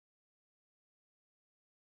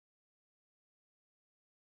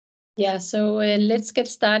Yeah, so let's get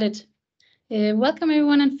started. Welcome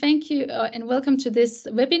everyone, and thank you, and welcome to this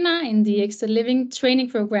webinar in the Extra Living training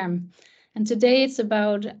program. And today it's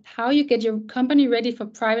about how you get your company ready for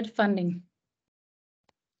private funding.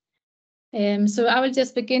 So I will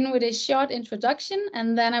just begin with a short introduction,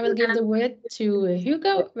 and then I will give the word to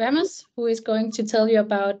Hugo Ramos, who is going to tell you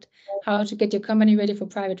about how to get your company ready for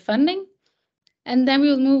private funding. And then we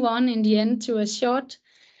will move on in the end to a short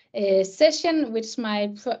session, which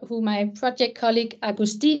my project colleague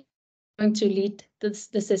Agustin is going to lead the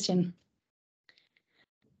session.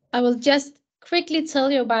 I will just quickly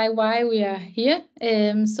tell you about why we are here.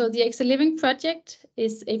 So the Extra Living project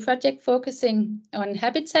is a project focusing on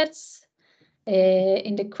habitats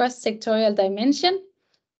in the cross-sectorial dimension.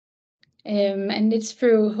 And it's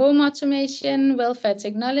through home automation, welfare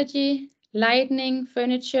technology, lighting,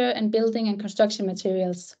 furniture, and building and construction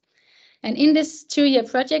materials. And in this 2-year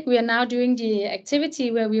project, we are now doing the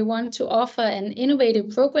activity where we want to offer an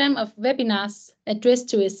innovative program of webinars addressed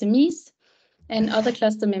to SMEs and other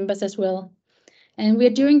cluster members as well. And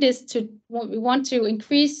we're doing this we want to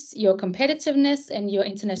increase your competitiveness and your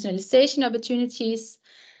internationalization opportunities,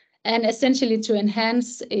 and essentially to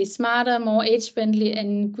enhance a smarter, more age-friendly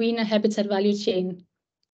and greener habitat value chain.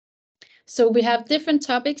 So we have different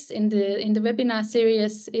topics in the webinar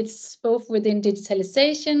series. It's both within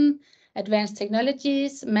digitalization, advanced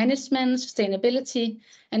technologies, management, sustainability,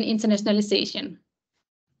 and internationalization.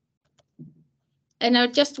 And I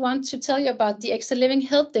just want to tell you about the Extra Living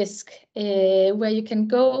Help Desk, where you can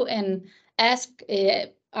go and ask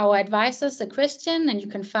our advisors a question, and you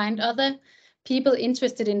can find other people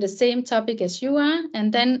interested in the same topic as you are.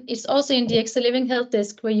 And then it's also in the Extra Living Help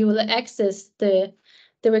Desk where you will access the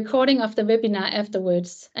recording of the webinar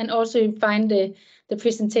afterwards, and also find the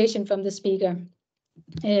presentation from the speaker.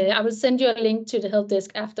 I will send you a link to the help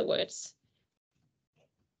desk afterwards.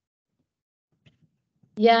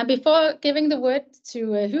 Yeah, before giving the word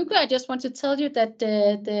to Hugo, I just want to tell you that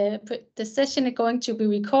the session is going to be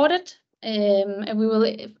recorded, and we will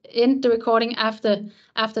end the recording after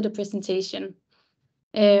the presentation.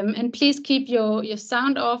 And please keep your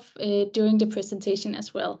sound off during the presentation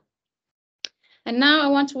as well. And now I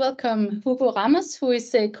want to welcome Hugo Ramos, who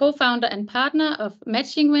is a co-founder and partner of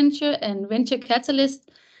Matching Venture and Venture Catalyst,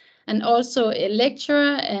 and also a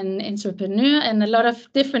lecturer and entrepreneur and a lot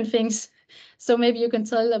of different things. So maybe you can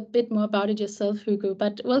tell a bit more about it yourself, Hugo.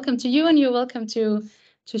 But welcome to you, and you're welcome to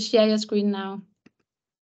share your screen now.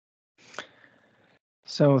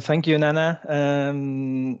 So thank you, Nana.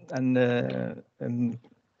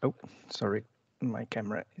 Oh, sorry, my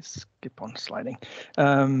camera is keep on sliding.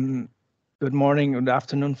 Good morning, good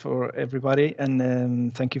afternoon for everybody,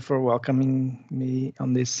 and thank you for welcoming me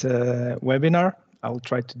on this webinar. I'll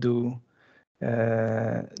try to do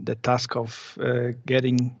the task of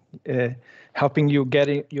helping you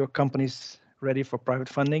get your companies ready for private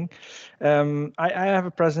funding. I have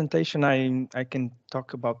a presentation. I can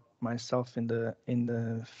talk about myself in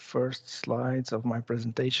the first slides of my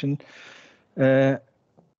presentation. I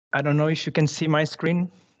don't know if you can see my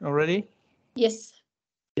screen already. Yes.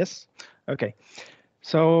 Yes. Okay.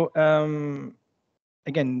 So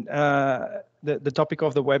again, the topic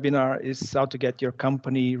of the webinar is how to get your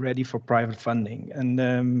company ready for private funding,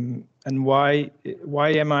 and why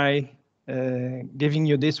am I giving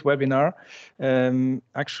you this webinar?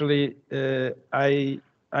 Actually, I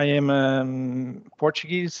am a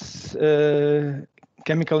Portuguese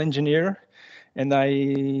chemical engineer, and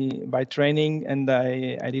by training, and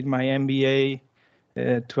I did my MBA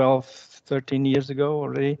 13 years ago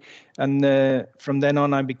already, and from then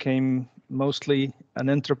on I became mostly an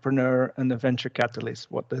entrepreneur and a venture catalyst.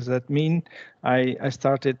 What does that mean? I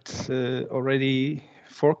started already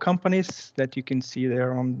 4 companies that you can see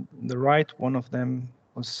there on the right. One of them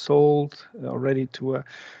was sold already to a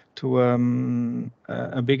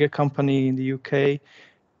bigger company in the UK,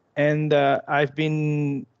 and I've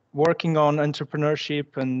been working on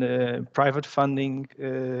entrepreneurship and private funding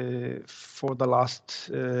for the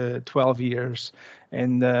last 12 years.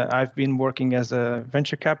 And I've been working as a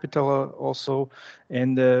venture capital also.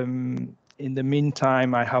 And in the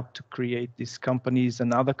meantime, I helped to create these companies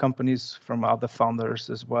and other companies from other founders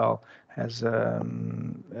as well. As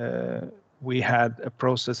we had a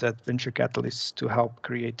process at Venture Catalyst to help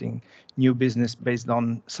creating new business based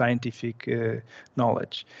on scientific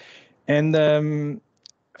knowledge. And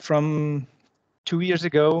from 2 years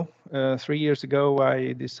ago, 3 years ago,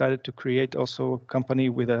 I decided to create also a company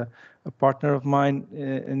with a partner of mine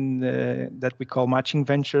that we call Matching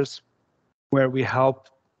Ventures, where we help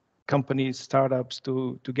companies, startups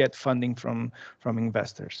to get funding from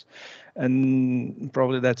investors. And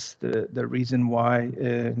probably that's the reason why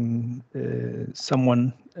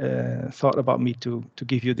someone thought about me to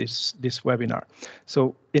give you this webinar.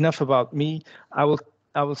 So enough about me. I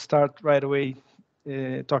will start right away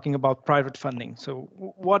talking about private funding. So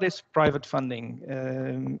what is private funding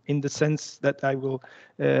in the sense that I will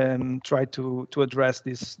try to address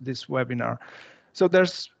this webinar. So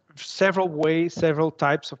there's several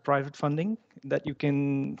types of private funding that you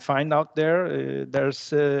can find out there.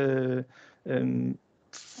 There's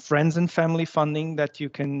friends and family funding that you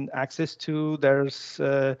can access to. There's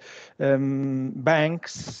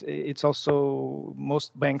banks. It's also,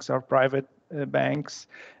 most banks are private banks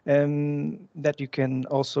that you can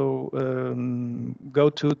also go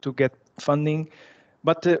to get funding.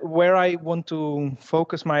 But where I want to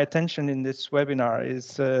focus my attention in this webinar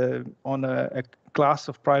is on a class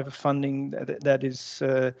of private funding that is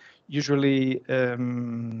usually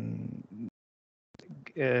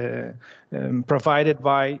provided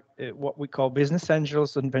by what we call business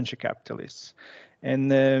angels and venture capitalists.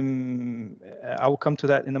 And I will come to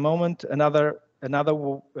that in a moment. Another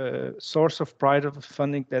source of private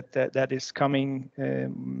funding that is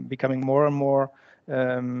becoming more and more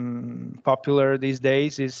popular these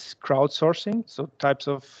days is crowdsourcing. So types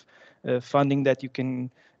of funding that you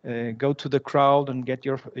can go to the crowd and get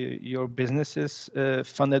your businesses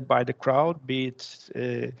funded by the crowd, be it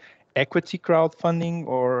equity crowdfunding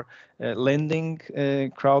or lending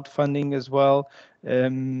crowdfunding as well.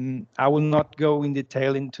 I will not go in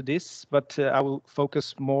detail into this, but I will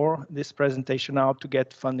focus more this presentation out to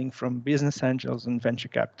get funding from business angels and venture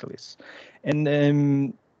capitalists.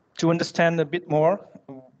 And to understand a bit more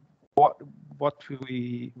what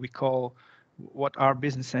we call, what are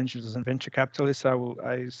business angels and venture capitalists,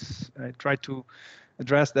 I try to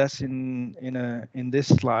address this in this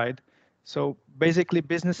slide. So basically,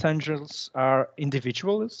 business angels are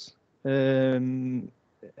individuals, and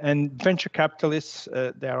venture capitalists,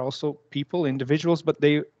 they are also people, individuals, but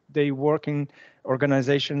they work in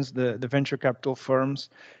organizations, the venture capital firms,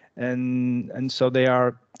 and so they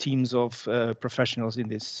are teams of professionals in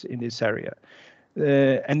this area.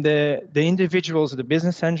 And the individuals, the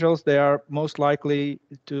business angels, they are most likely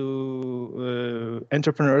to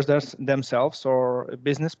entrepreneurs themselves or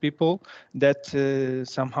business people that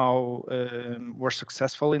somehow were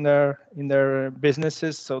successful in their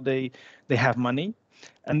businesses, so they have money,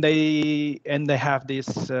 and they have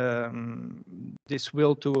this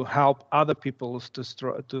will to help other people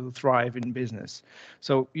to thrive in business.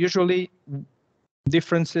 So usually, the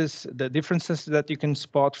differences that you can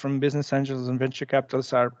spot from business angels and venture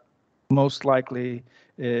capitalists are most probably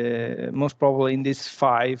in these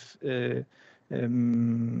 5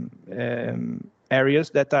 areas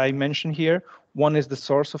that I mentioned here. One is the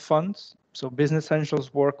source of funds. So business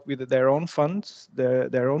angels work with their own funds,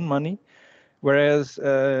 their own money, whereas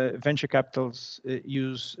venture capitals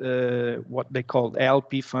use what they call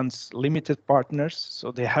LP funds, limited partners.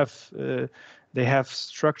 So they have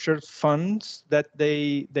structured funds that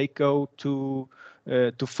they go to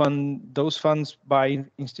fund those funds by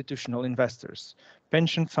institutional investors,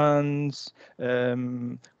 pension funds,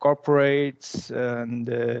 corporates,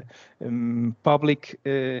 and public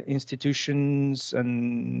institutions,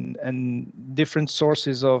 and different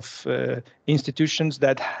sources of institutions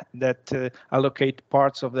that allocate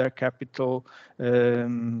parts of their capital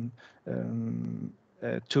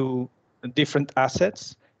to different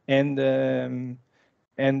assets. And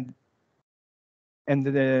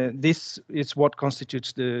this is what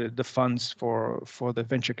constitutes the funds for the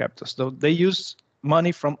venture capital. So they use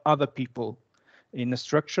money from other people in a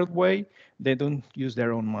structured way. They don't use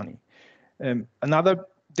their own money. Another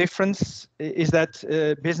difference is that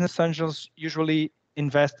business angels usually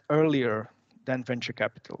invest earlier than venture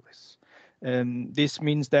capitalists. This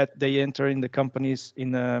means that they enter in the companies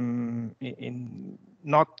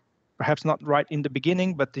perhaps not right in the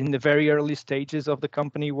beginning, but in the very early stages of the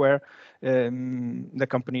company, where the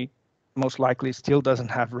company most likely still doesn't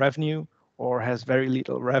have revenue or has very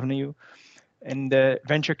little revenue. And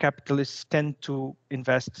venture capitalists tend to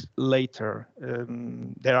invest later.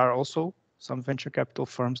 There are also some venture capital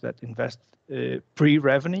firms that invest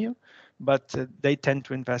pre-revenue, but they tend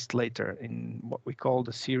to invest later in what we call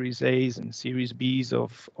the Series A's and Series B's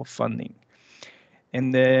of funding.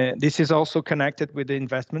 And this is also connected with the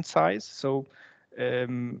investment size. So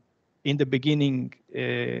in the beginning,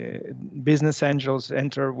 business angels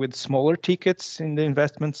enter with smaller tickets in the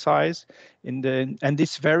investment size, and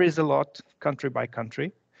this varies a lot country by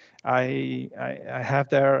country. I have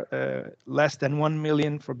there less than 1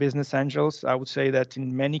 million for business angels. I would say that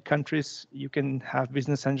in many countries you can have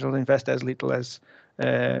business angels invest as little as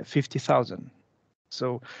 50,000.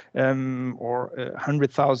 So or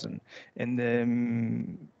 100,000, and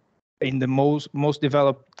in the most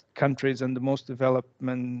developed countries and the most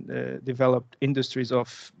developed industries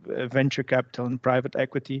of venture capital and private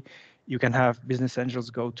equity, you can have business angels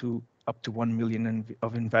go to up to 1 million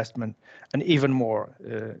of investment, and even more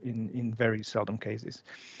in very seldom cases.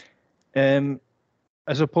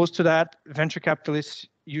 As opposed to that, venture capitalists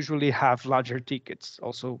usually have larger tickets.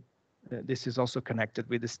 Also, this is also connected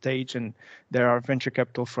with the stage, and there are venture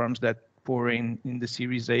capital firms that pour in the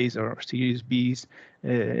Series A's or Series B's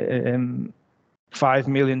 5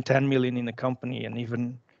 million, 10 million in a company, and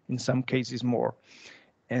even in some cases more.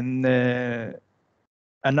 And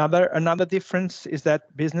another difference is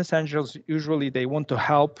that business angels usually they want to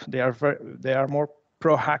help. They are more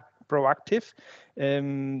proactive.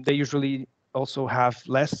 They usually also have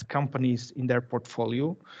less companies in their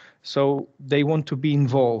portfolio, so they want to be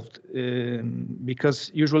involved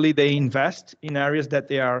because usually they invest in areas that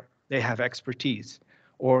they have expertise,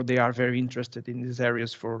 or they are very interested in these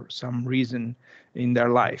areas for some reason in their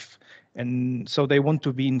life, and so they want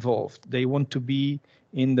to be involved. They want to be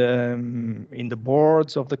in the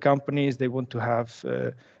boards of the companies. They want to have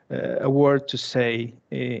a word to say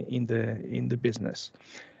in the business.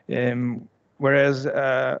 Whereas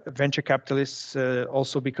venture capitalists,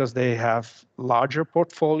 also because they have larger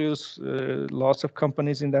portfolios, lots of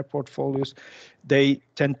companies in their portfolios, they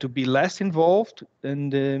tend to be less involved,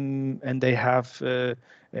 and they have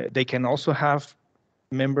they can also have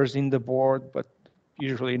members in the board, but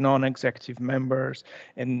usually non-executive members,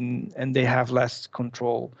 and they have less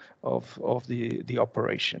control of the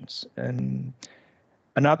operations. And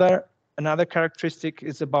another characteristic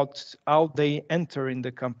is about how they enter in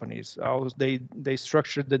the companies, how they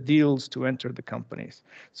structure the deals to enter the companies.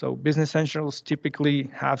 So business angels typically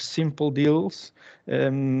have simple deals. I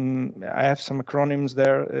have some acronyms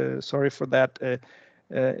there, sorry for that.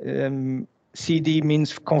 CD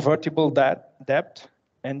means convertible debt,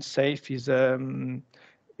 and SAFE is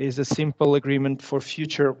a simple agreement for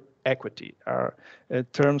future equity. Are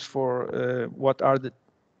terms for what are the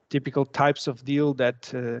typical types of deal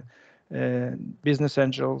that business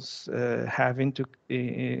angels have into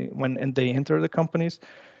when they enter the companies,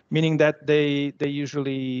 meaning that they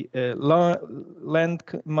usually lend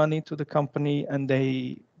money to the company, and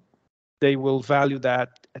they will value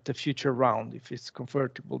that at a future round if it's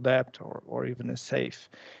convertible debt or even a SAFE.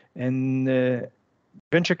 And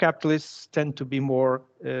venture capitalists tend to be more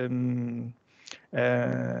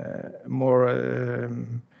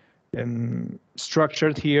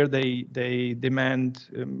structured here. They demand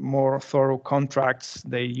more thorough contracts.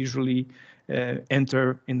 They usually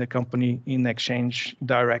enter in the company in exchange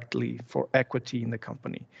directly for equity in the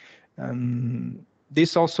company.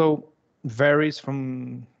 This also varies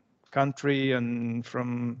from country and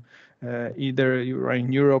from either you're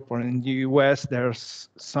in Europe or in the US. There's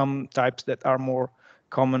some types that are more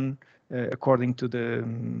common according to the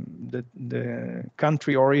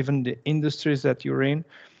country or even the industries that you're in.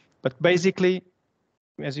 But basically,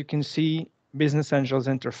 as you can see, business angels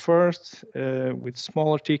enter first with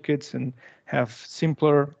smaller tickets and have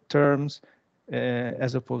simpler terms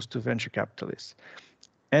as opposed to venture capitalists.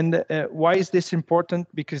 And why is this important?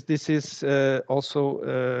 Because this is also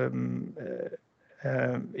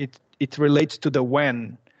it relates to the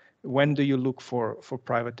when. When do you look for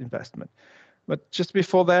private investment? But just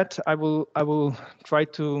before that, I will try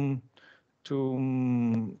to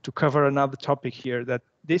cover another topic here. That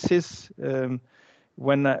this is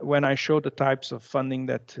when I show the types of funding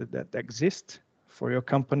that exist for your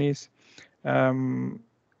companies. And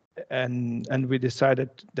we decided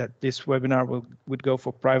that this webinar would go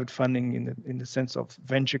for private funding in the sense of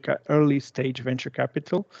early stage venture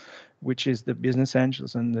capital, which is the business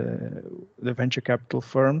angels and the venture capital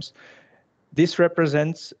firms. This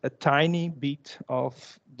represents a tiny bit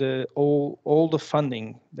of all the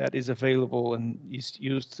funding that is available and is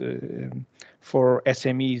used for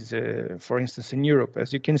SMEs, for instance, in Europe.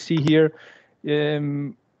 As you can see here,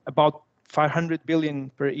 about 500 billion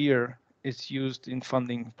per year is used in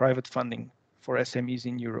private funding for SMEs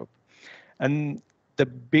in Europe. And the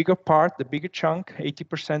bigger part, the bigger chunk,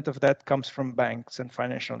 80% of that comes from banks and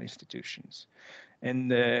financial institutions.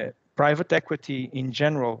 And private equity in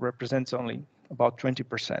general represents only about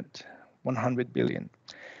 20%, 100 billion.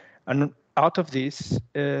 And out of this,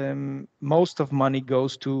 most of money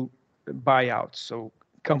goes to buyouts. So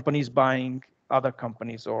companies buying other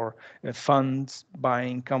companies or funds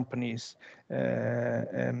buying companies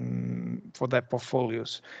for their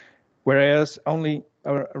portfolios, whereas only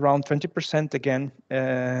around 20% again,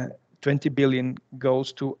 20 billion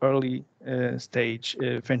goes to early stage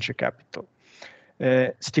venture capital.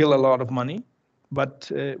 Still a lot of money,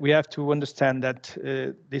 but we have to understand that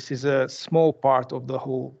this is a small part of the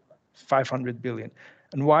whole 500 billion.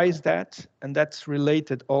 And why is that? And that's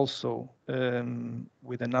related also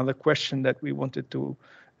with another question that we wanted to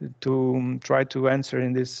try to answer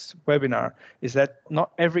in this webinar, is that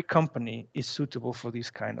not every company is suitable for this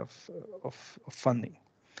kind of funding.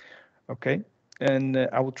 Okay, and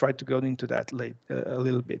I will try to go into that a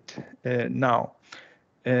little bit now.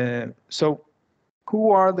 So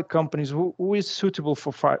who are the companies who is suitable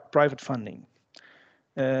for private funding?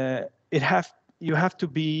 You have to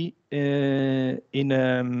be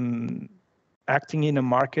acting in a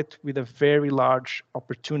market with a very large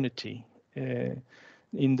opportunity in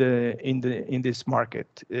this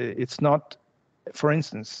market. It's not, for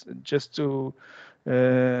instance, just to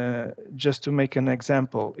make an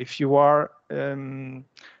example, if you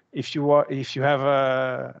have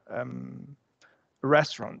a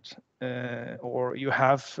restaurant or you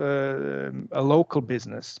have a local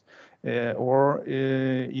business or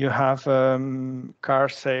you have car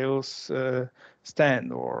sales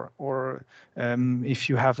stand or if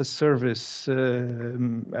you have a service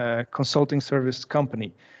consulting service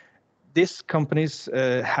company, these companies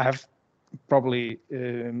have probably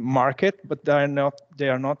market, but they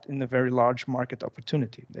are not in a very large market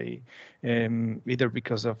opportunity. They either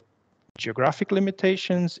because of geographic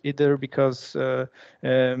limitations, either because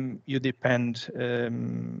you depend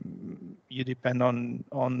on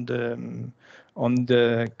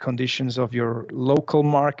the conditions of your local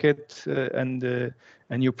market, and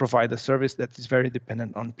you provide a service that is very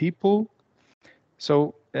dependent on people.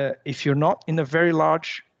 So if you're not in a very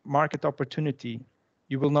large market opportunity,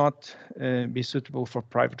 you will not be suitable for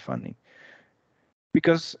private funding,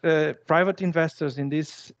 because private investors in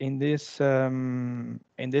this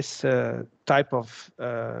type of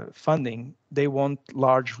funding, they want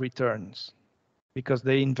large returns, because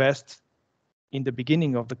they invest in the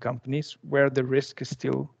beginning of the companies where the risk is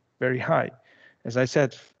still very high. As I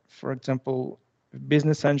said, for example,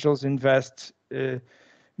 business angels invest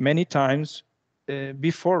many times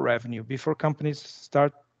before revenue, before companies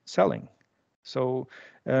start selling. So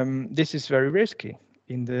this is very risky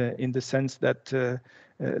in the sense that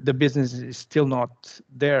the business is still not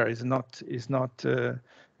there, is not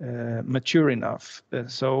mature enough.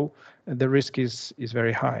 So the risk is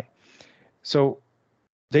very high. So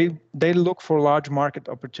they look for large market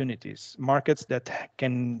opportunities, markets that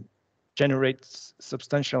can generate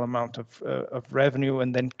substantial amount of revenue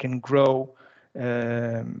and then can grow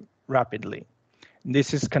rapidly.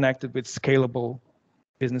 This is connected with scalable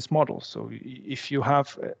business models. So if you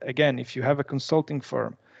have a consulting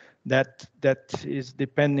firm that is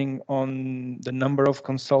depending on the number of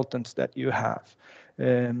consultants that you have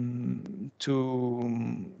to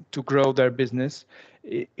grow their business,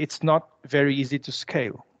 it's not very easy to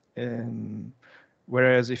scale.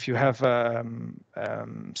 Whereas if you have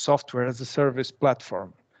software as a service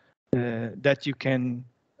platform that you can,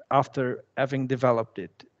 after having developed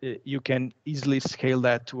it, you can easily scale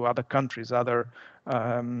that to other countries, other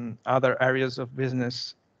areas of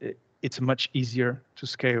business. It's much easier to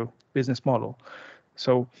scale business model.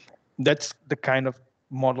 So that's the kind of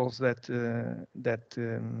models that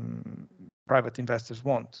private investors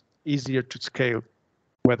want. Easier to scale,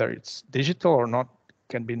 whether it's digital or not,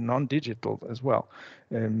 can be non-digital as well.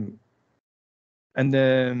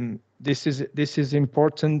 This is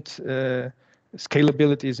important.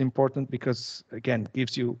 Scalability is important because, again, it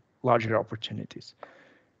gives you larger opportunities.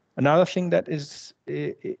 Another thing that is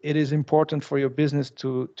important for your business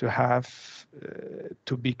to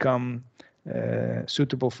become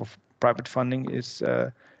suitable for private funding is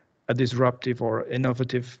a disruptive or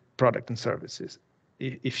innovative product and services.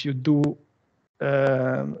 If you do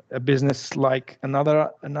a business like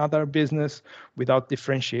another business without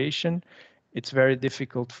differentiation, it's very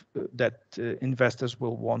difficult that investors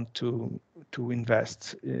will want to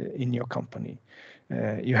invest in your company.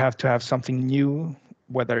 You have to have something new,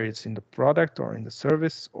 whether it's in the product or in the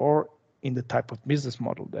service or in the type of business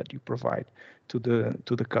model that you provide to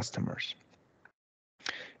the customers.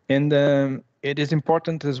 And it is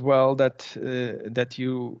important as well that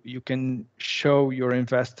you can show your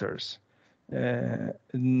investors that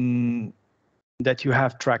you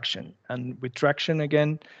have traction. And with traction,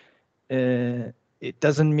 again, it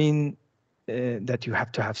doesn't mean that you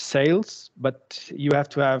have to have sales, but you have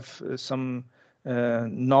to have some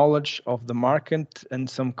knowledge of the market and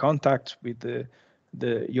some contact with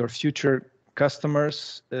your future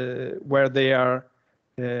customers, where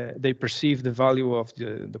they perceive the value of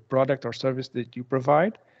the product or service that you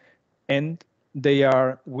provide, and they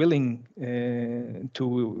are willing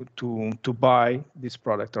to buy this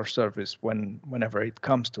product or service whenever it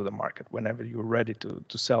comes to the market, whenever you're ready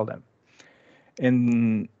to sell them.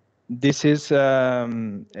 And this is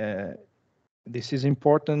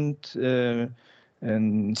important,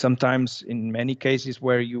 and sometimes in many cases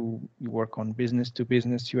where you work on business to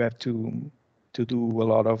business, you have to do a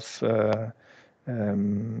lot of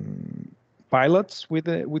pilots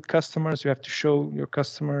with customers. You have to show your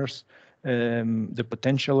customers the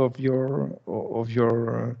potential of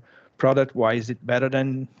your product. Why is it better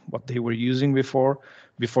than what they were using before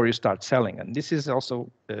you start selling? And this is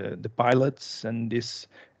also the pilots, and these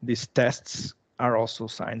tests are also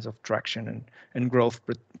signs of traction and growth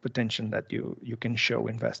potential that you can show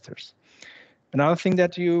investors. Another thing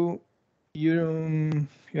that you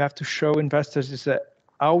have to show investors is that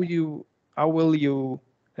how will you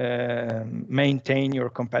maintain your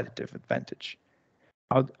competitive advantage?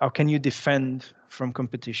 How can you defend from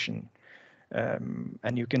competition? And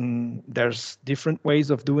there's different ways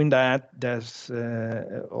of doing that. There's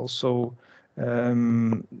also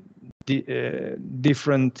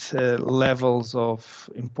different levels of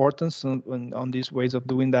importance on these ways of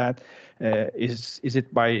doing that. Is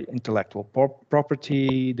it by intellectual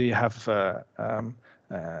property? Do you have a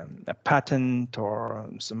patent or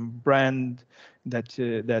some brand that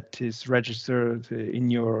is registered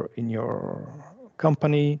in your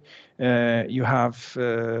company? You have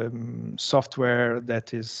software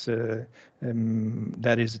that is a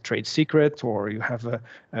trade secret, or you have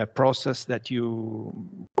a process that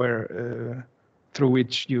through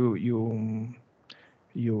which you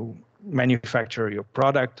manufacture your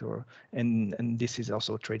product, and this is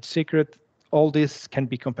also a trade secret. All this can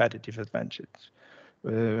be competitive advantage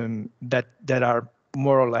that are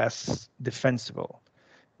more or less defensible.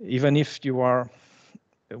 Even if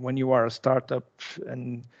when you are a startup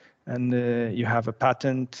and you have a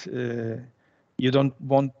patent, you don't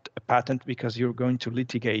want a patent because you're going to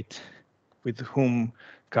litigate with whom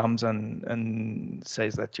comes and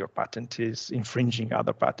says that your patent is infringing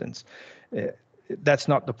other patents. That's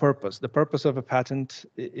not the purpose. The purpose of a patent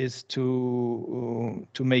is to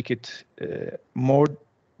make it more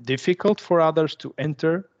difficult for others to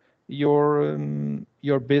enter your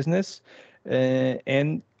business,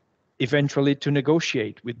 and eventually to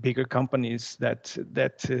negotiate with bigger companies that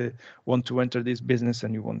want to enter this business,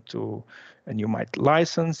 and you might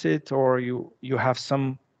license it, or you have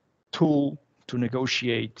some tool to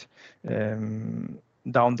negotiate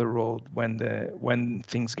down the road when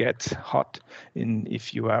things get hot.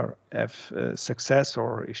 If you have success,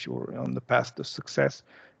 or if you're on the path to success,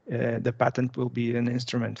 the patent will be an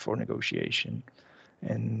instrument for negotiation,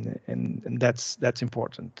 and that's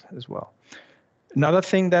important as well. Another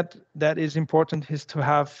thing that is important is to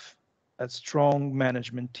have a strong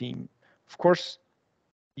management team. Of course,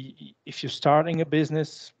 if you're starting a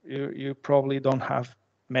business, you probably don't have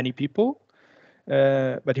many people,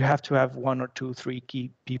 but you have to have 1 or 2, 3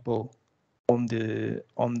 key people on the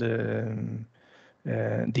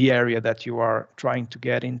area that you are trying to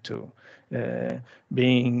get into,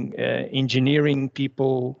 being engineering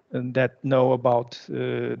people that know about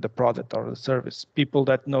the product or the service, people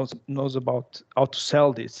that knows about how to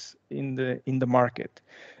sell this in the market,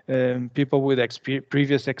 people with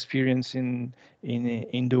previous experience in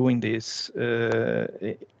doing this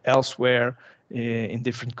elsewhere in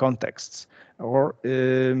different contexts, or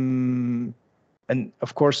and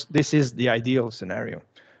of course this is the ideal scenario.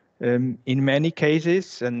 In many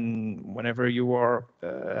cases, and whenever you are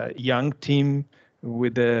a young team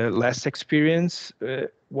with less experience,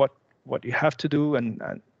 what you have to do,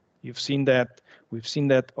 and we've seen that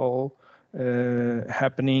all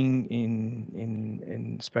happening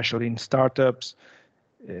in especially in startups.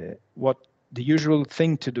 What the usual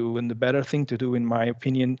thing to do, and the better thing to do, in my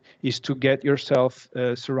opinion, is to get yourself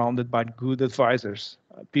surrounded by good advisors,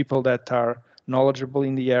 people that are knowledgeable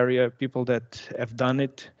in the area, people that have done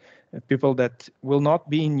it, people that will not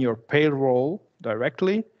be in your payroll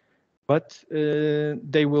directly, but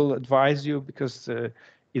they will advise you because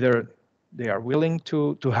either they are willing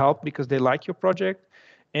to help because they like your project,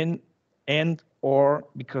 or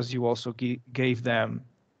because you also gave them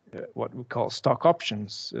what we call stock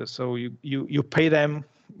options. So you pay them.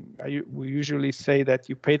 We usually say that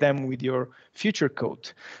you pay them with your future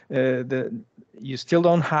code. You still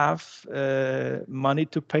don't have money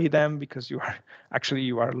to pay them because you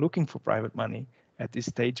are looking for private money at this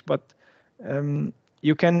stage, but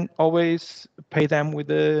you can always pay them with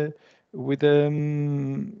the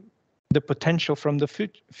potential from the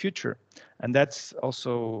future, and that's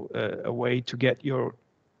also a way to get your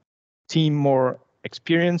team more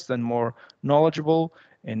experienced and more knowledgeable,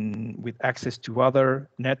 and with access to other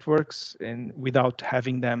networks, and without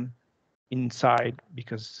having them inside,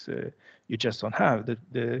 because you just don't have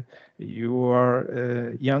you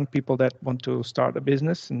are young people that want to start a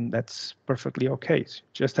business, and that's perfectly okay. So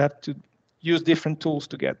just have to use different tools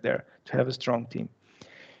to get there, to have a strong team.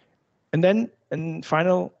 And then, and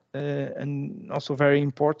final, and also very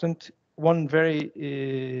important, one very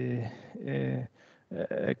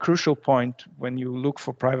crucial point when you look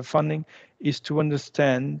for private funding is to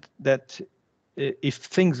understand that if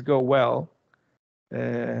things go well,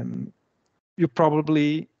 you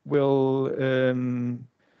probably will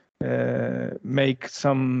make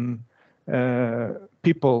some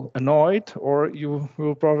people annoyed, or you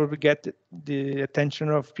will probably get the attention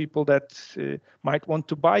of people that might want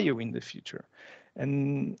to buy you in the future.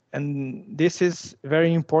 And this is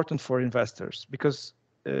very important for investors, because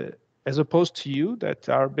as opposed to you that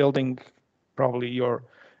are building probably your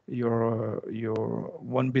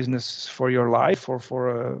one business for your life, or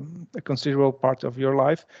for a considerable part of your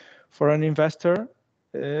life, for an investor,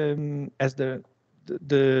 as the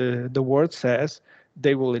word says,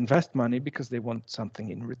 they will invest money because they want something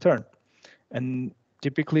in return. And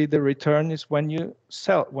typically the return is when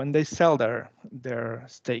they sell their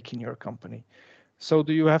stake in your company. So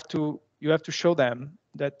you have to show them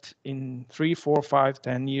that in 3, 4, 5,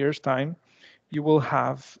 10 years time, you will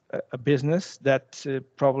have a business that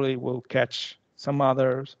probably will catch some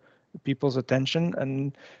other people's attention,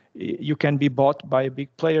 and you can be bought by a big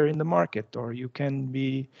player in the market, or you can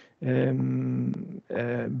be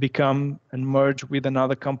become and merge with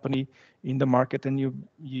another company in the market, and you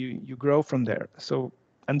grow from there. So,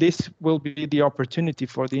 and this will be the opportunity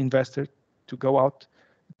for the investor to go out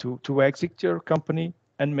to exit your company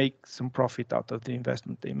and make some profit out of the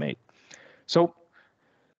investment they made. So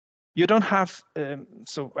you don't have,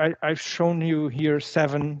 so I've shown you here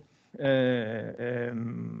 7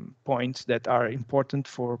 points that are important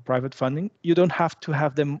for private funding. You don't have to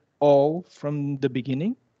have them all from the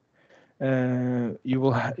beginning. You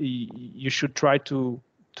should try to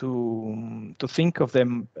think of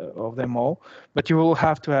them all, but you will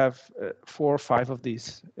have to have 4 or 5 of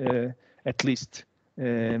these at least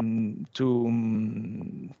to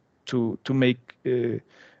make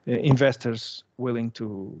investors willing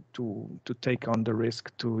to take on the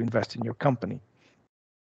risk to invest in your company.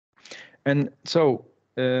 And so,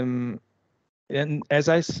 and as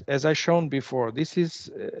I shown before, this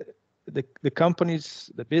is the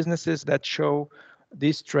companies, the businesses that show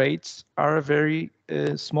these traits are a very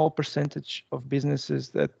small percentage of businesses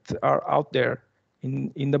that are out there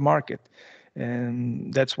in the market,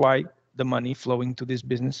 and that's why the money flowing to this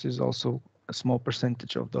business is also a small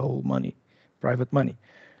percentage of the whole money, private money.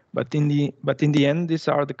 But in the end, these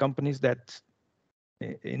are the companies that,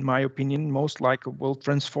 in my opinion, most likely will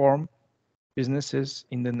transform businesses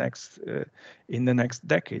in the next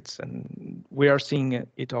decades, and we are seeing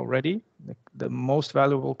it already. The most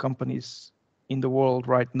valuable companies in the world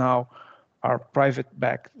right now are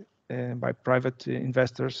private-backed by private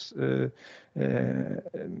investors,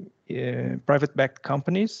 private-backed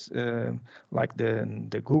companies like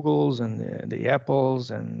the Googles and the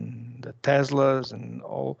Apples and the Teslas and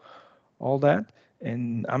all that,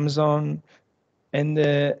 and Amazon. And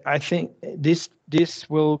I think this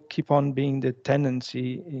will keep on being the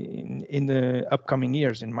tendency in the upcoming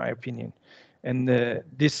years, in my opinion. And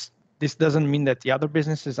this doesn't mean that the other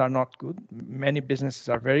businesses are not good. Many businesses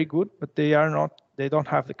are very good, but they don't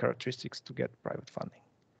have the characteristics to get private funding.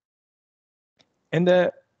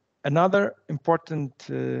 And another important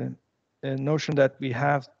notion that we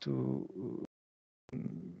have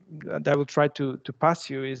that I will try to pass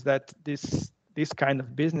you is that this kind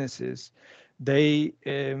of businesses, they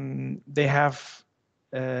have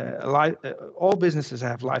all businesses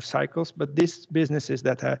have life cycles, but these businesses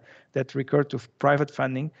that recur to private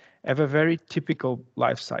funding have a very typical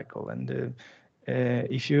life cycle. And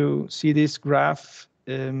if you see this graph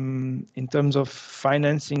in terms of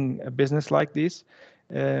financing a business like this,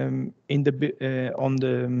 here on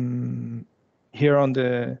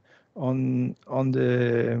the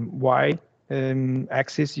Y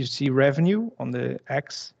axis you see revenue, on the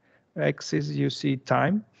X axis you see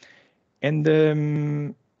time, and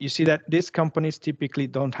you see that these companies typically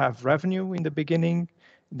don't have revenue in the beginning.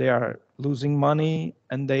 They are losing money,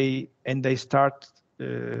 and they start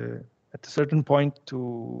at a certain point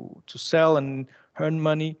to sell and earn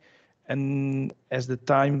money, and as the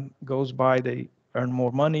time goes by, earn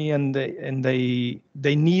more money, and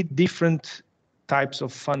they need different types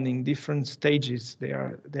of funding, different stages. They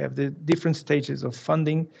have the different stages of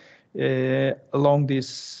funding along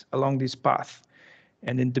this path.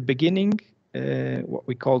 And in the beginning, what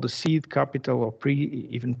we call the seed capital, or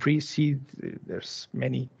even pre-seed, there's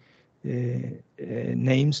many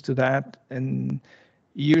names to that, and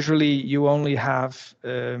usually you only have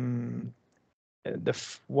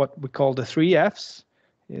what we call the 3 Fs.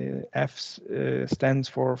 Fs stands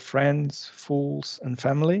for friends, fools, and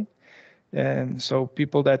family. And so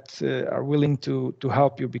people that are willing to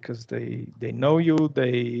help you because they know you,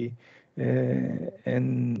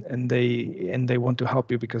 and they want to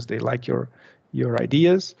help you because they like your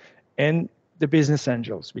ideas, and the business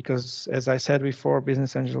angels, because as I said before,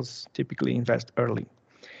 business angels typically invest early.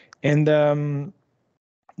 And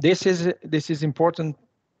this is important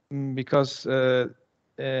because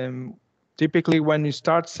typically when you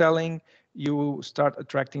start selling, you start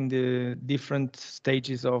attracting the different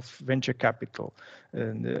stages of venture capital,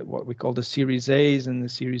 and what we call the Series A's and the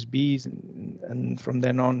Series B's, and from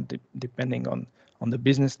then on, depending on the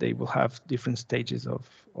business, they will have different stages of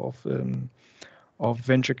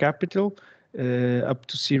venture capital. Up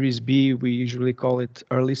to Series B, we usually call it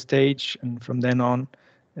early stage, and from then on,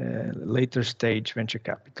 later stage venture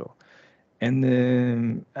capital.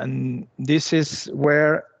 And this is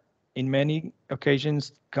where, in many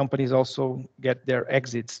occasions, companies also get their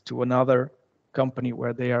exits to another company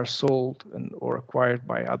where they are sold or acquired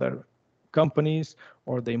by other companies,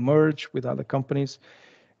 or they merge with other companies.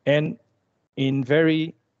 And in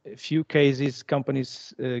very few cases,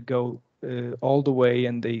 companies go all the way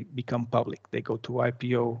and they become public. They go to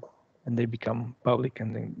IPO and they become public,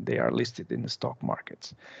 and then they are listed in the stock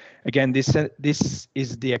markets. Again, this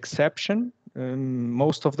is the exception.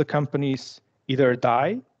 Most of the companies either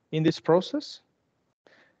die in this process,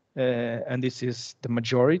 and this is the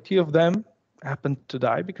majority of them happen to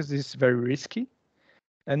die because this is very risky,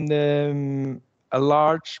 and a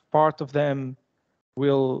large part of them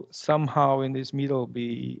will somehow in this middle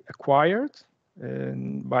be acquired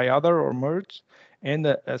by other or merged, and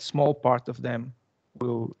a small part of them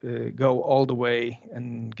will go all the way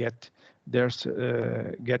and get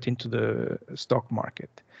into the stock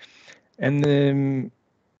market. And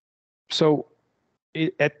so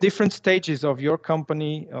at different stages of your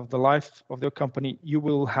company, of the life of your company, you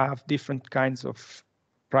will have different kinds of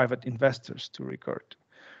private investors to recur to.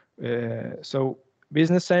 So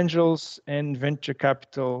business angels and venture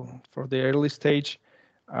capital for the early stage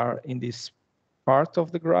are in this part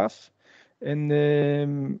of the graph, and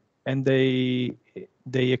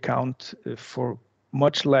they account for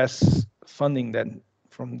much less funding than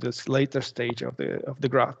from this later stage of the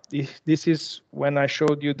graph. This is when I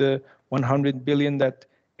showed you the 100 billion that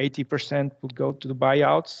 80% would go to the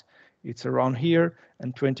buyouts. It's around here,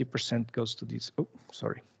 and 20% goes to this. Oh,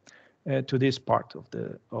 sorry, to this part of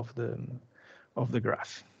the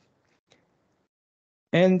graph.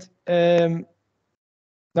 And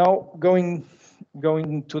now going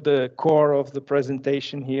to the core of the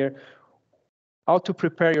presentation here, how to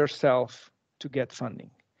prepare yourself to get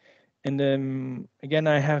funding. And again,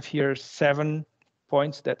 I have here 7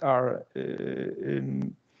 points that are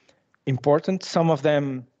important. Some of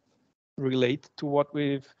them relate to what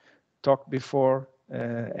we've talked before,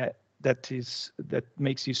 that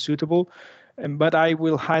makes you suitable. But I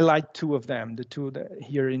will highlight 2 of them, the 2 that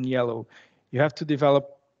here in yellow. You have to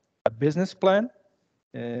develop a business plan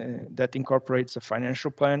that incorporates a financial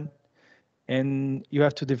plan, and you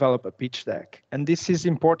have to develop a pitch deck. And this is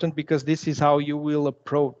important because this is how you will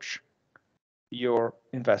approach your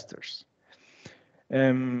investors.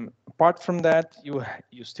 Apart from that,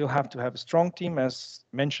 you still have to have a strong team, as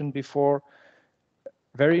mentioned before.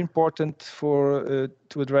 Very important to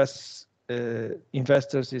address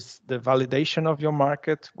investors is the validation of your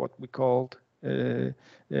market, what we called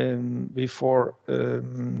before.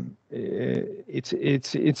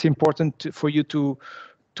 It's important for you to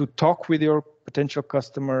talk with your potential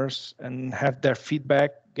customers and have their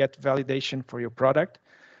feedback, get validation for your product.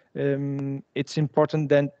 It's important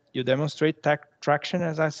that you demonstrate traction,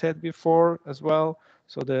 as I said before, as well.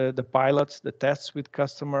 So the pilots, the tests with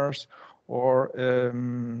customers, or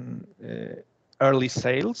early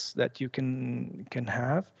sales that you can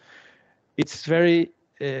have.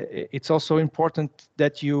 It's also important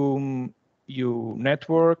that you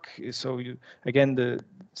network. So you again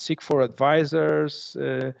seek for advisors,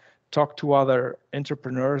 talk to other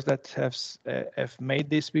entrepreneurs that have made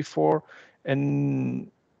this before,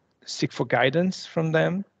 and seek for guidance from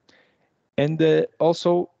them. And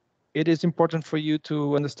also, it is important for you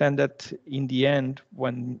to understand that in the end,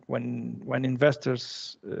 when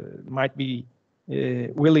investors might be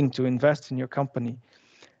willing to invest in your company,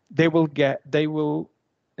 they will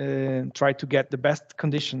try to get the best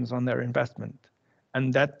conditions on their investment,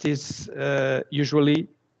 and that is usually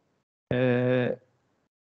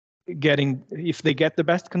if they get the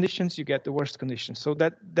best conditions, you get the worst conditions. So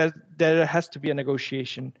that there has to be a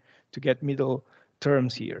negotiation to get middle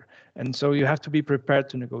terms here, and so you have to be prepared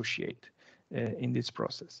to negotiate in this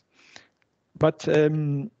process. But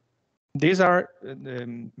these are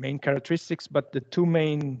the main characteristics, but the two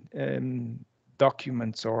main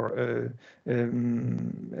documents or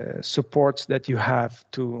supports that you have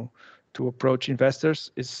to approach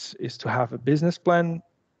investors is to have a business plan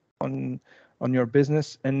on your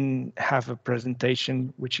business and have a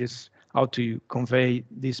presentation, which is how to convey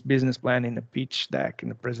this business plan in a pitch deck,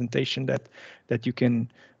 in a presentation that you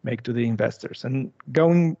can make to the investors. And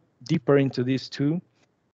going deeper into these two,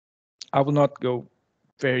 I will not go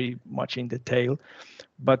very much in detail,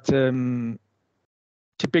 but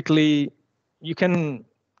typically you can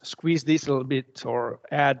squeeze this a little bit or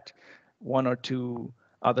add one or two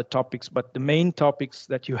other topics, but the main topics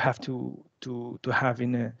that you have to have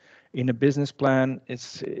in a business plan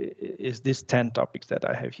is these 10 topics that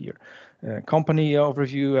I have here. Company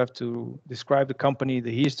overview, you have to describe the company,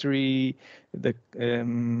 the history, the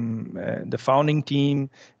founding team,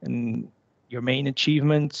 and your main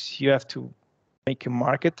achievements. You have to make a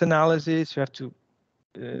market analysis. You have to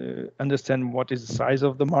understand what is the size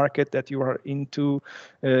of the market that you are into.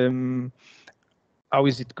 How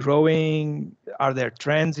is it growing? Are there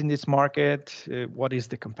trends in this market? What is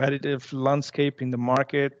the competitive landscape in the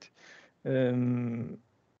market?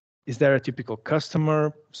 Is there a typical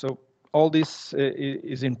customer? So all this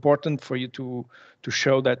is important for you to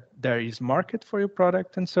show that there is market for your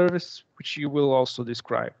product and service, which you will also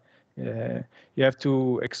describe. You have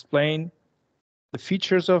to explain the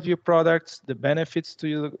features of your products, the benefits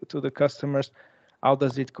to the customers. How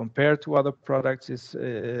does it compare to other products is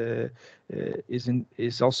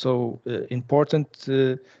also important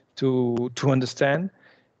to understand.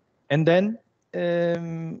 And then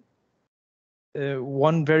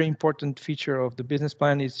one very important feature of the business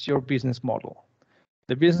plan is your business model.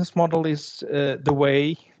 The business model is the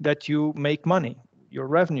way that you make money, your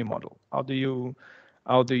revenue model. How do you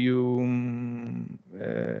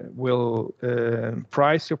will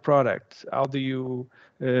price your product? How do you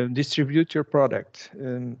distribute your product?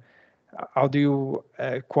 How do you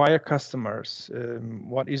acquire customers?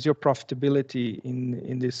 What is your profitability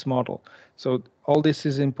in this model? So all this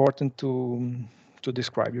is important to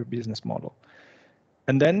describe your business model.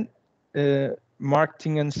 And then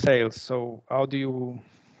marketing and sales. So how do you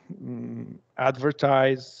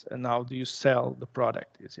advertise and how do you sell the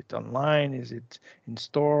product? Is it online? Is it in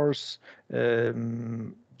stores?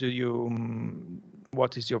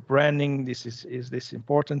 What is your branding? Is this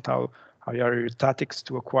important? How are your tactics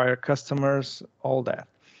to acquire customers? All that.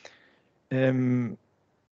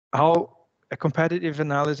 How a competitive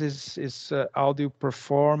analysis is how do you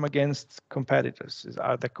perform against competitors?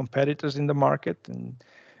 Are there competitors in the market?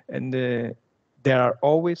 And there are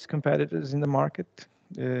always competitors in the market.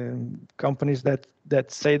 Companies that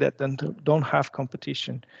say that don't have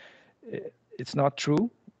competition, it's not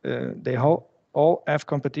true. They all have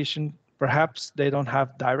competition. Perhaps they don't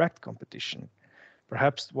have direct competition.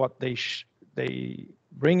 Perhaps what they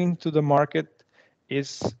bring into the market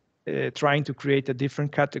is trying to create a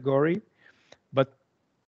different category, but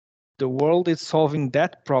the world is solving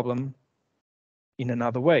that problem in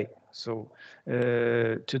another way. So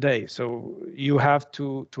today, so you have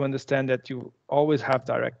to understand that you always have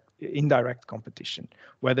indirect competition,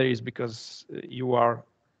 whether it's because you are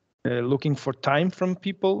looking for time from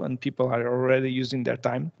people and people are already using their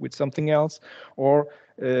time with something else, or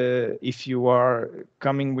if you are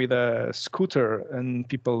coming with a scooter and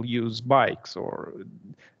people use bikes or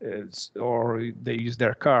they use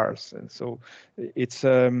their cars, and so it's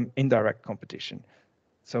indirect competition.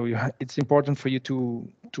 So it's important for you to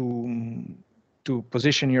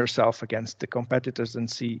position yourself against the competitors and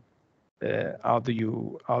see how do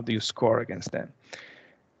you score against them.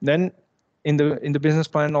 Then in the business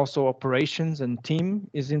plan, also operations and team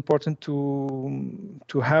is important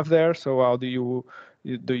to have there. So how do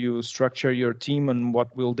you structure your team and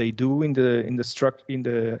what will they do in the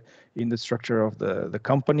structure of the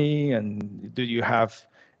company, and do you have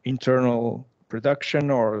internal production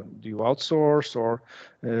or do you outsource, or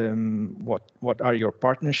what are your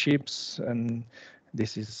partnerships? And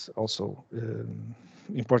this is also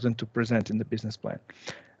important to present in the business plan.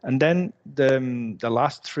 And then the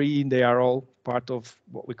last three, they are all part of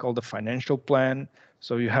what we call the financial plan.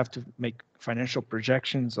 So you have to make financial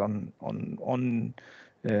projections on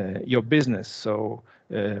your business. So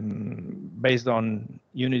based on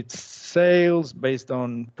unit sales, based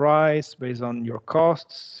on price, based on your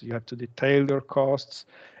costs, you have to detail your costs.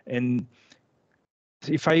 And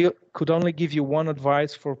if I could only give you one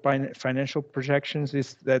advice for financial projections,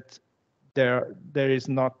 is that there is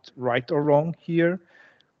not right or wrong here,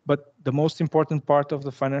 but the most important part of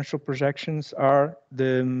the financial projections are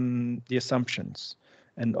the assumptions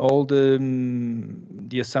and all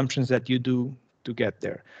the assumptions that you do to get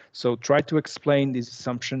there. So try to explain these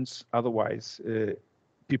assumptions. Otherwise,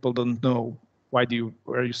 people don't know why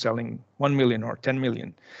are you selling 1 million or 10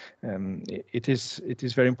 million. It is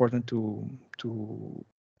very important to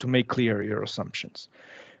make clear your assumptions.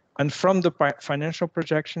 And from the financial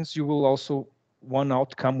projections, you will also, one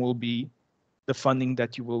outcome will be the funding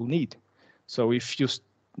that you will need. So if you,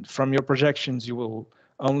 from your projections, you will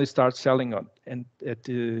only start selling at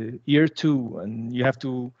year 2, and you have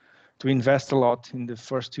to invest a lot in the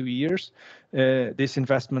first 2 years, this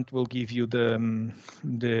investment will give you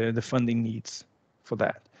the funding needs for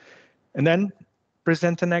that. And then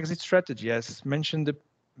present an exit strategy, as mentioned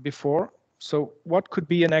before. So what could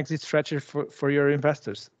be an exit strategy for your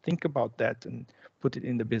investors? Think about that and put it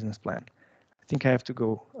in the business plan. I think I have to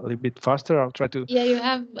go a little bit faster. I'll try to. Yeah, you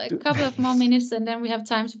have a couple of more minutes, and then we have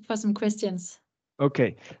time for some questions.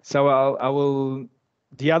 Okay, so I will.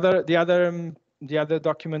 The other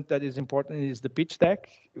document that is important is the pitch deck,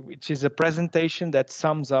 which is a presentation that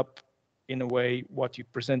sums up, in a way, what you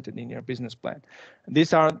presented in your business plan.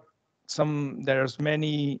 These are there's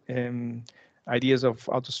many ideas of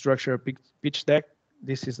how to structure a pitch deck.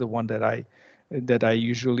 This is the one that I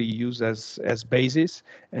usually use as basis,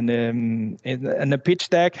 and a pitch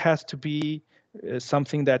deck has to be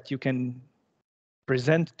something that you can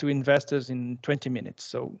present to investors in 20 minutes.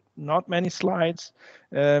 So not many slides,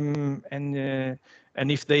 and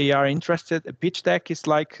if they are interested, a pitch deck is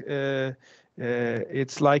like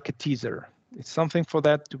it's like a teaser. It's something for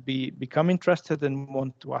that to become interested and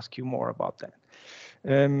want to ask you more about that.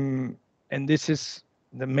 And this is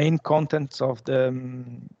the main contents of a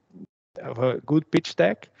good pitch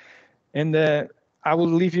deck. And I will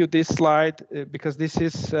leave you this slide because this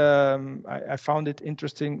is, I found it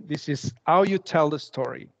interesting. This is how you tell the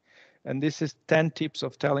story. And this is 10 tips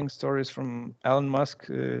of telling stories from Elon Musk.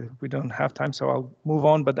 We don't have time, so I'll move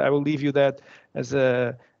on, but I will leave you that as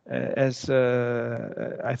I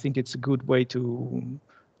think it's a good way to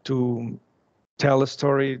tell a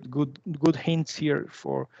story, good hints here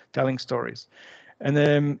for telling stories. And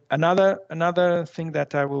then another thing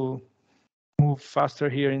that I will move faster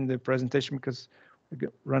here in the presentation because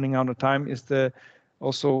we're running out of time is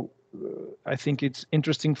I think it's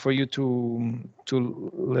interesting for you to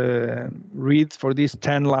read for these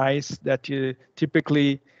 10 lies that you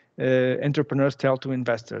typically entrepreneurs tell to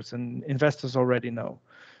investors, and investors already know.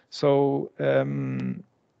 So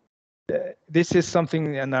this is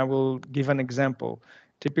something, and I will give an example.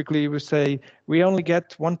 Typically, we say we only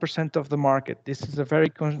get 1% of the market. This is a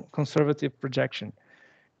very conservative projection.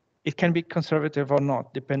 It can be conservative or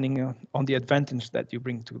not, depending on the advantage that you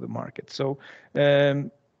bring to the market. So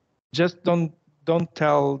just don't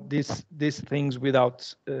tell these things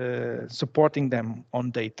without supporting them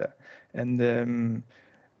on data. And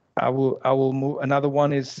I will move. Another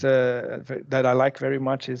one is that I like very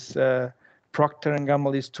much is Procter &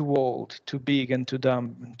 Gamble is too old, too big, and too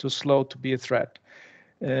dumb, too slow to be a threat.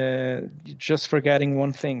 Just forgetting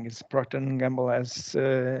one thing is Procter & Gamble has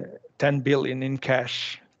 10 billion in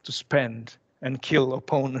cash to spend and kill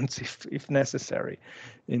opponents if necessary,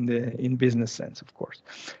 in business sense, of course.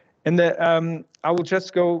 And I will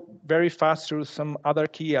just go very fast through some other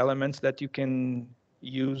key elements that you can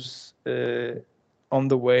use on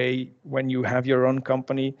the way when you have your own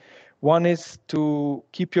company. One is to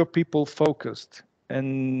keep your people focused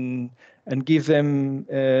and give them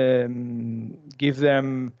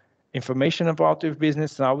information about your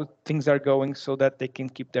business, how things are going, so that they can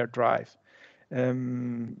keep their drive.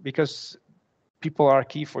 Because people are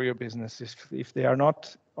key for your business. If they are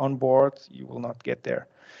not on board, you will not get there.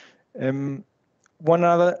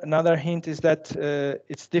 Another hint is that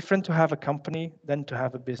it's different to have a company than to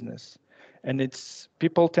have a business, and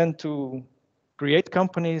people tend to create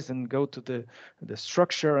companies and go to the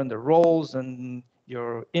structure and the roles and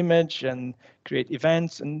your image and create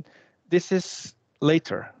events, and this is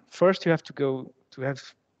later. First, you have to go to have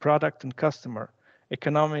product and customer,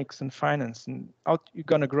 economics and finance, and how you're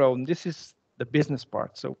going to grow. And this is the business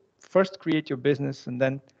part. So first create your business and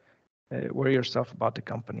then worry yourself about the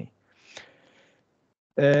company.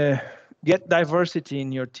 Get diversity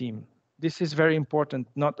in your team. This is very important,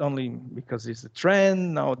 not only because it's a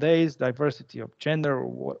trend nowadays, diversity of gender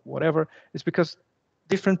or whatever. It's because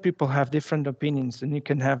different people have different opinions, and you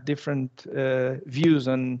can have different views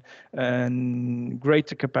and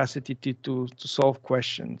greater capacity to solve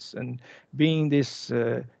questions. And being this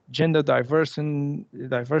gender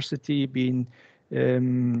diversity, being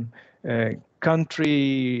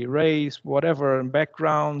country, race, whatever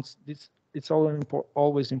backgrounds, it's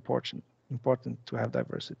always important to have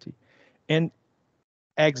diversity. And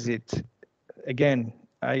exit, again,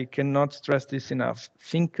 I cannot stress this enough.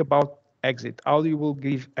 Think about exit, how you will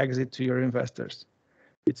give exit to your investors.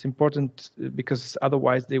 It's important because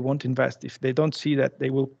otherwise they won't invest. If they don't see that,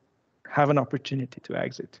 they will have an opportunity to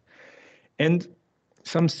exit. And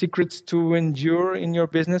some secrets to endure in your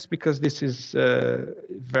business, because this is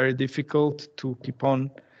very difficult to keep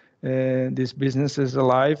on these businesses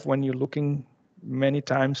alive when you're looking many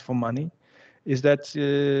times for money, is that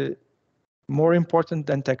more important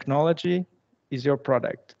than technology is your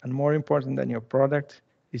product, and more important than your product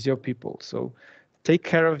is your people. So take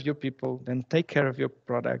care of your people, then take care of your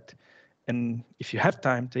product, and if you have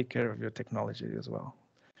time, take care of your technology as well.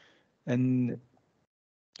 And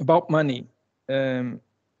about money,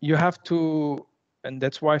 you have to, and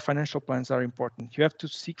that's why financial plans are important. You have to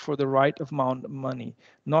seek for the right amount of money,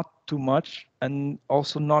 not too much and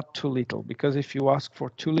also not too little, because if you ask for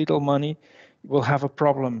too little money, you will have a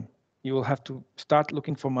problem. You will have to start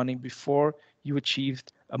looking for money before you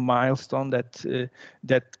achieved a milestone that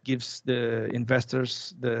gives the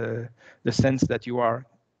investors the sense that you are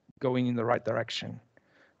going in the right direction.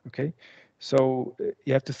 Okay, so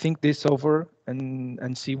you have to think this over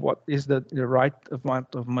and see what is the right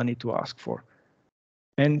amount of money to ask for.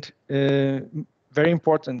 And very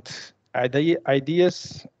important,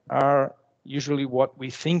 ideas are usually what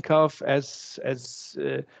we think of as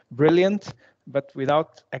brilliant, but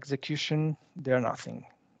without execution, they're nothing.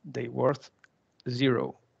 They're worth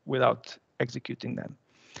zero without executing them.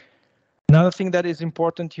 Another thing that is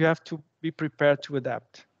important, you have to be prepared to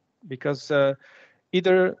adapt, because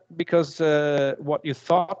either because what you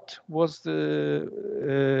thought was the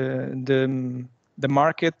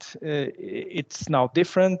market, it's now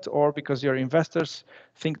different, or because your investors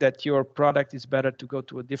think that your product is better to go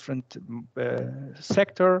to a different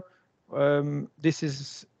sector. This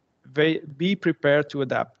is be prepared to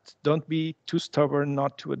adapt. Don't be too stubborn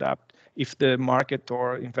not to adapt if the market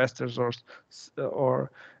or investors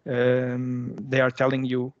or they are telling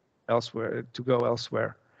you elsewhere to go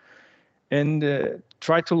elsewhere. And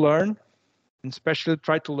try to learn, and especially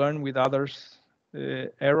try to learn with others'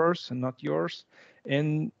 errors and not yours,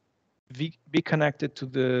 and be connected to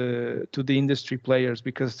the industry players,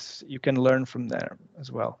 because you can learn from there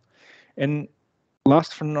as well. And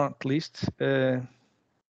last but not least,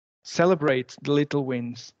 celebrate the little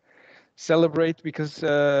wins. Celebrate, because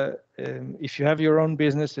if you have your own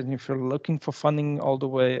business and if you're looking for funding all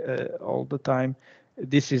the time,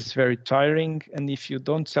 this is very tiring. And if you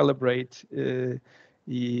don't celebrate,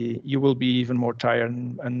 you will be even more tired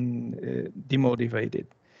and demotivated.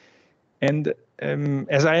 And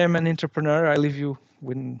as I am an entrepreneur, I leave you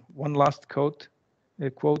with one last quote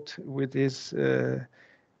with this: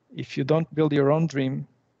 if you don't build your own dream,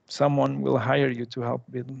 someone will hire you to help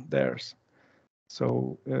build theirs.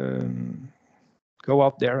 So go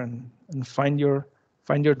out there and find your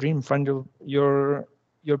dream, find your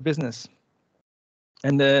business.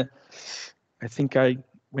 And I think I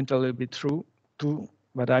went a little bit through too,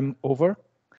 but I'm over.